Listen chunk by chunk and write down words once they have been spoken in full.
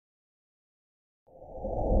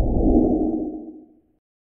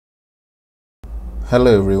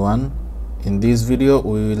Hello everyone, in this video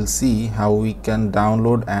we will see how we can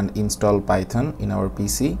download and install Python in our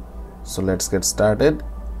PC. So let's get started.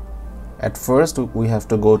 At first we have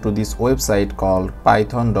to go to this website called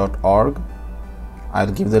python.org.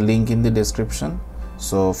 I'll give the link in the description.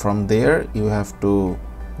 So from there you have to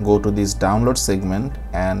go to this download segment,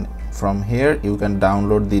 and from here you can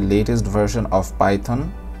download the latest version of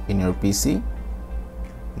Python in your PC.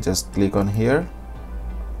 Just click on here.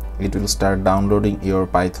 It will start downloading your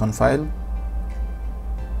Python file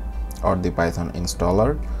or the Python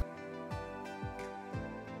installer.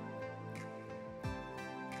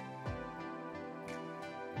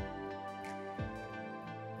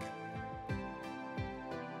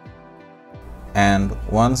 And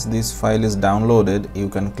once this file is downloaded, you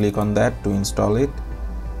can click on that to install it.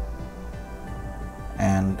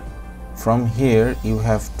 And from here you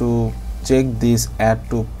have to check this add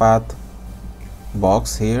to path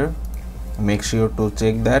box here. Make sure to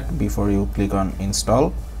check that before you click on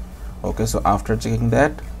install. Okay, so after checking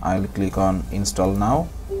that, I'll click on install now,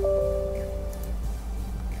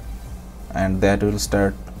 and that will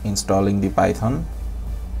start installing the Python.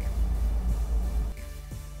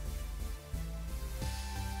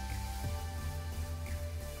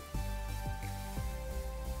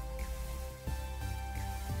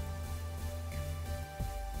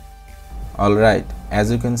 Alright, as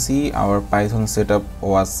you can see, our Python setup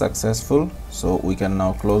was successful, so we can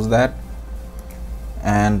now close that.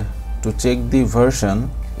 And to check the version,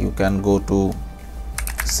 you can go to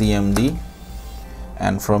cmd,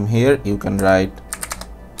 and from here you can write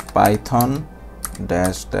python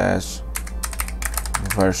 --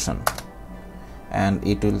 version, and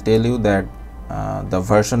it will tell you that the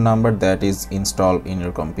version number that is installed in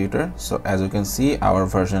your computer. So as you can see, our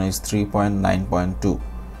version is 3.9.2.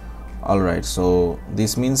 Alright, so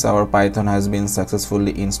this means our Python has been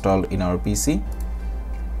successfully installed in our PC.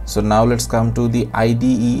 So now let's come to the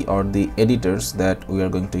IDE or the editors that we are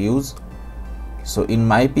going to use. So in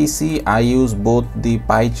my PC I use both the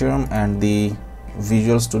PyCharm and the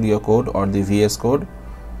Visual Studio Code or the VS Code.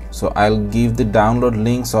 So I'll give the download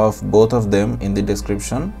links of both of them in the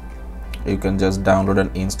description. You can just download and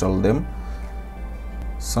install them.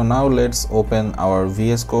 So now let's open our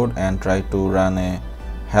VS Code and try to run a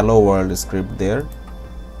hello world script there.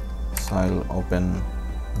 So I'll open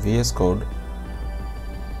VS Code,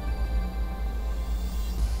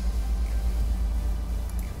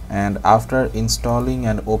 and after installing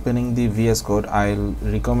and opening the VS Code, I'll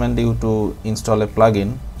recommend you to install a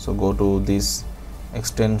plugin. So go to this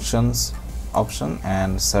extensions option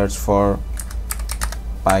and search for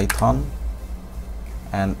Python,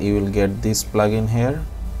 and you will get this plugin here.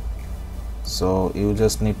 So you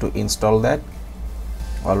just need to install that.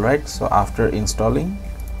 Alright, so after installing,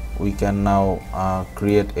 we can now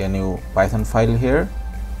create a new Python file here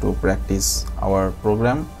to practice our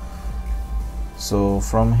program. So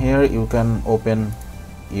from here you can open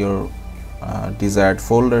your desired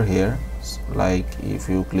folder here. Like if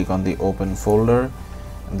you click on the open folder,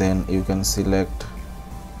 then you can select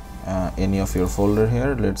any of your folder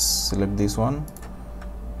here. Let's select this one,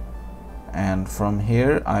 and from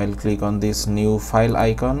here I'll click on this new file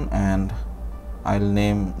icon, and I'll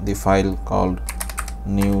name the file called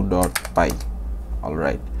new.py.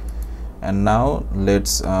 Alright, and now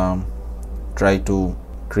let's try to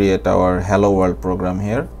create our hello world program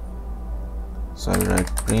here. So I'll write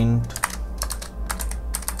print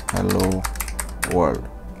hello world.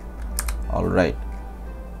 Alright,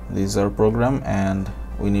 this is our program, and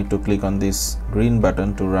we need to click on this green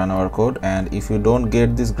button to run our code. And if you don't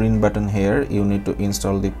get this green button here, you need to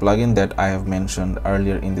install the plugin that I have mentioned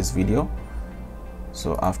earlier in this video.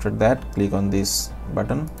 So after that, click on this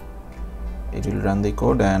button, it will run the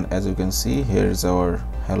code, and as you can see, here is our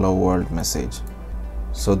hello world message.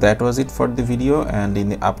 So that was it for the video, and in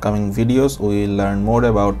the upcoming videos we will learn more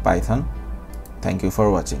about Python. Thank you for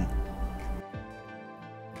watching.